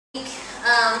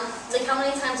how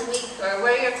many times a week, or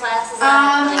where are your classes at?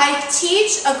 I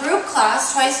teach a group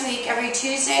class twice a week, every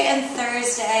Tuesday and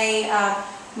Thursday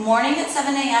morning at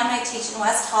 7 a.m. I teach in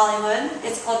West Hollywood.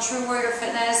 It's called True Warrior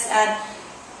Fitness, and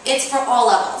it's for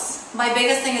all levels. My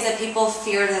biggest thing is that people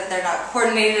fear that they're not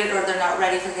coordinated or they're not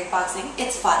ready for kickboxing.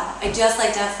 It's fun. I just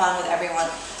like to have fun with everyone.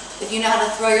 If you know how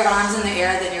to throw your arms in the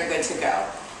air, then you're good to go.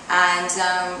 And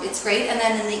it's great. And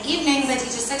then in the evenings, I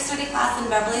teach a 6:30 class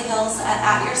in Beverly Hills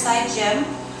at Your Side Gym.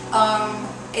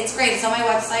 It's great. It's on my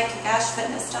website,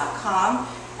 kickashfitness.com.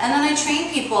 And then I train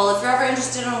people. If you're ever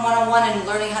interested in one-on-one and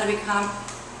learning how to become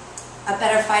a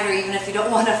better fighter, even if you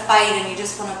don't want to fight and you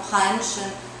just want to punch.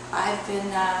 And I've been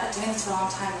doing this for a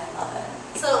long time and I love it.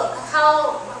 So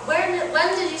when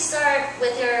did you start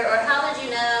with or how did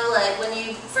you know, like when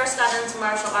you first got into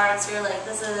martial arts, you're like,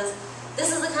 this is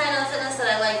the kind of fitness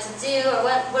that I like to do, or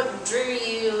what drew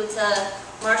you to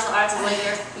martial arts and like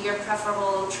your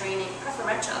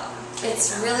preferential?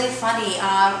 It's really funny.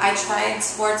 I tried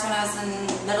sports when I was in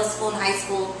middle school and high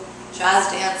school, jazz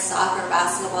dance, soccer,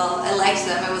 basketball. I liked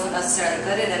them. I wasn't necessarily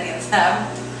good at any of them.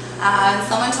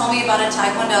 Someone told me about a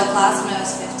Taekwondo class when I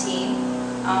was 15.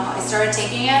 I started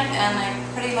taking it and I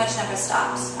pretty much never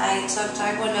stopped. I took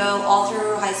Taekwondo all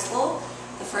through high school,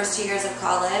 the first 2 years of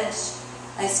college.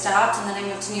 I stopped and then I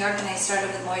moved to New York and I started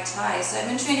with Muay Thai. So I've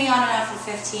been training on and off for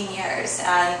 15 years.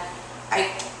 And I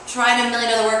tried a million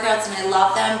other workouts and I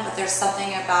love them, but there's something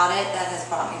about it that has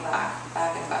brought me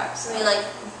back and back. So you like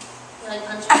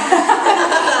punching?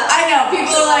 I know,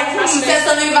 people are like, said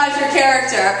something about your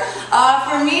character.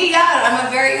 For me, yeah, I'm a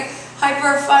very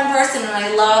hyper fun person and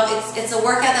I love, it's a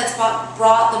workout that's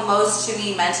brought the most to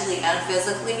me mentally and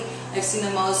physically. I've seen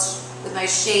the most with my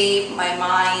shape, my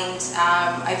mind.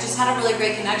 I've just had a really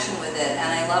great connection with it and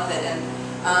I love it. And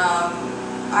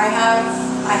I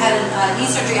had a knee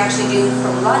surgery actually due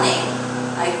for running.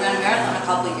 I ran a marathon a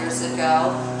couple of years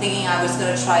ago thinking I was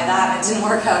going to try that and it didn't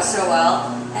work out so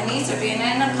well. And knee surgery, and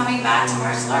I ended up coming back to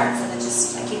martial arts and I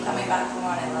keep coming back for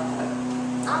more and I love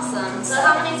it. Awesome. So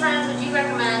how many times would you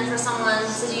recommend for someone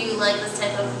to do like this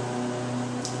type of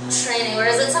training? Or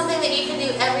is it something that you can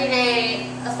do every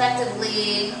day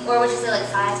effectively? Or would you say like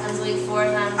 5 times a week, 4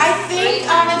 times a week? I think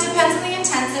it depends on the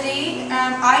intensity.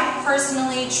 I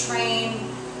personally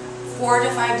train 4 to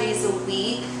 5 days a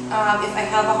week. If I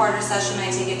have a harder session,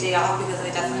 I take a day off because I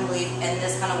definitely believe in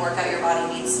this kind of workout, your body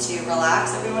needs to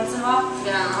relax every once in a while.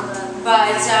 Yeah.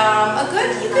 But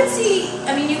you can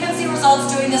see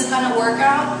results doing this kind of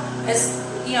workout as,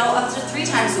 up to 3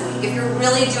 times a week. If you're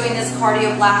really doing this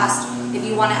cardio blast, if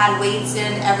you want to add weights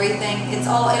in, everything, it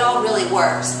all really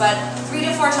works. But 3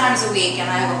 to 4 times a week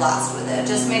and I have a blast with it.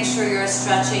 Just make sure you're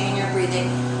stretching and you're breathing.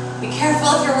 Be careful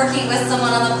if you're working with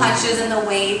someone on the punches and the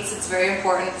weights. It's very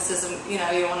important. This isn't, you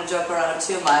don't want to joke around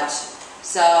too much.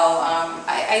 So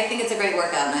I think it's a great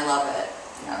workout and I love it.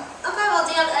 Yeah. Okay, well, do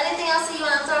you have anything else that you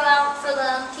want to throw out for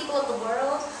the people of the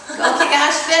world? Go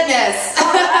KickAsh Fitness.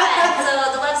 Alright, so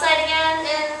the website again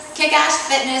is?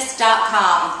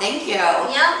 KickAshFitness.com. Thank you.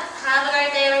 Yep. Have a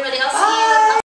great day, everybody. I'll see you.